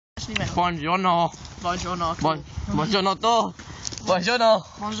email? Buongiorno. Buongiorno. Buongiorno tu. Buongiorno.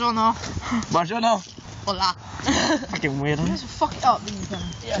 Buongiorno. Buongiorno. Hola. Fucking weirdo. Just fuck it up, then you can.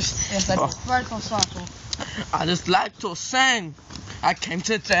 Yes, I do. Very concerto. I just like to sing. I came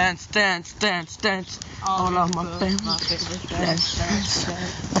to dance. All of my family. Dance.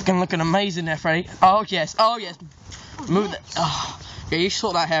 Fucking looking amazing there, Freddie. Oh yes. Move that. Oh. Yeah, you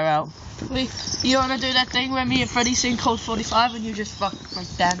sort that hair out. You wanna do that thing where me and Freddie sing Code 45 and you just fuck like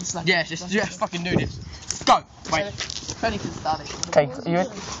dance like? Yeah, just fucking do this. Go. Wait. Freddie can start it. Okay, you ready?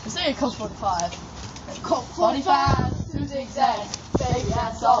 We're singing Code 45. Code 45 to the exact. Baby,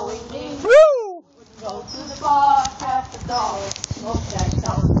 that's all we need. Woo! Go to the bar, have the dollar, smoke that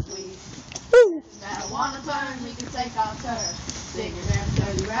dollar weed. Woo! Marijuana turn, we can take our turn. Sing a damn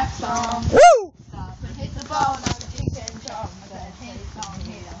dirty rap song. Woo! Stop and hit the ball, now the king can jump. That hit song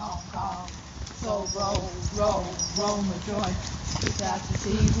here in Hong Kong. So roll my joint. Without the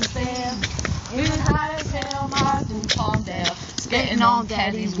season stand. Even high as hell, my new Palmdale. Skating on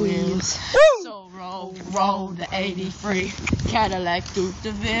daddy's wheels. Woo! So roll the 83 Cadillac through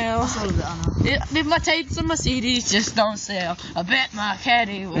the Ville. If my tapes and my CDs just don't sell, I bet my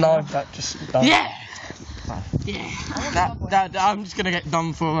caddy will. No, that just don't. Yeah. No. Yeah. That I'm just gonna get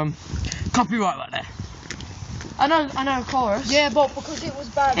done for copyright right there. I know chorus. Yeah, but because it was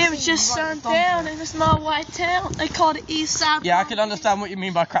bad. It was just sundown, it was my white town. They called it East Side. Yeah, I can understand what you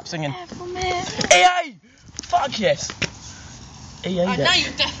mean by crap singing. Man. EA! Fuck yes! EA I there. know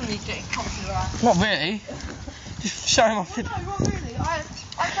you're definitely getting copyright. Not really. Just show him off. No, not really. I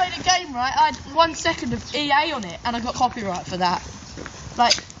played a game, right? I had 1 second of EA on it and I got copyright for that.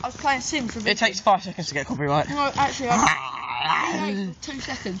 Like, I was playing Sims for a bit. It takes 5 seconds to get copyright. No, actually, EA for 2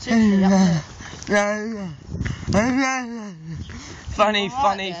 seconds. Seriously, that's it.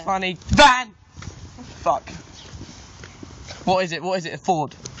 Funny. Van! Fuck. What is it? A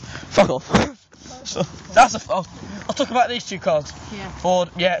Ford? Fuck off. So, that's a Ford. I'll talk about these two cars. Yeah. Ford,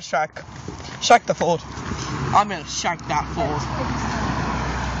 yeah, shag. Shag the Ford. I'm gonna shag that Ford.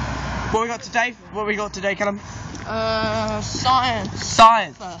 What we got today, Callum? Science.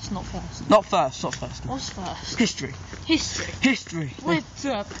 Science. First, not first. Not first. What's first? History. History. With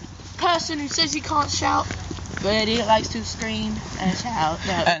the person who says he can't shout, but he likes to scream and shout.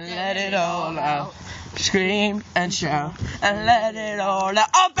 And let it all out. Scream and shout and let it all out.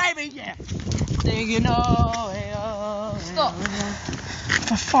 Oh baby, yeah. Think you know it all. Stop.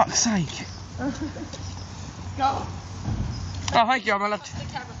 For fuck's sake. Go. Oh, thank you, I'm left. The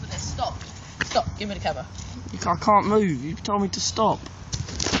camera for this. Stop. Give me the camera. I can't move. You told me to stop.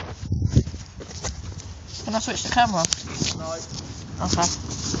 Can I switch the camera? No. Okay.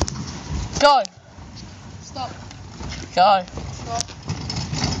 Go. Stop. Go. Stop.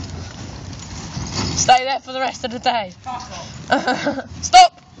 Stay there for the rest of the day. Fuck off.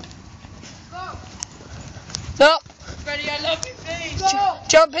 Stop. Stop. Stop. Freddie, I love you, please. Stop.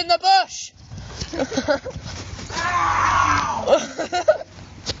 Jump in the bush.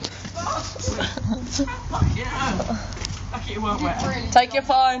 Take your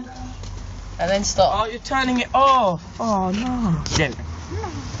phone and then stop. Oh, you're turning it off. Oh no. There we go.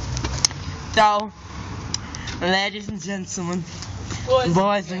 So, ladies and gentlemen,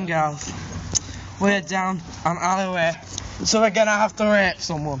 boys and girls, we're down on alleyway, so we're gonna have to rape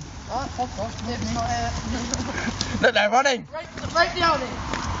someone. Oh, fuck off. Look, they're running. Right down it.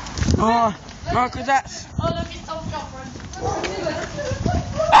 Oh, no, because that's. Oh, look, it's Tom's girlfriend.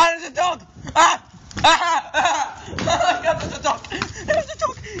 Ah, there's a dog! Ah! Oh my god, there's a dog!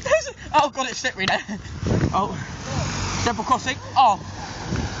 Oh god, it's slippery there. Oh. Zebra crossing. Oh.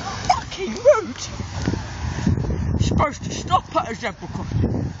 Fucking rude! You're supposed to stop at a zebra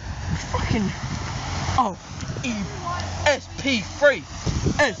crossing. Fucking. Oh. SP3!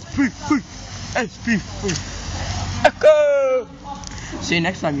 SP3! Echo! See you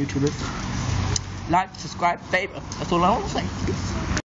next time, YouTubers. Like, subscribe, favorite. That's all I want to say.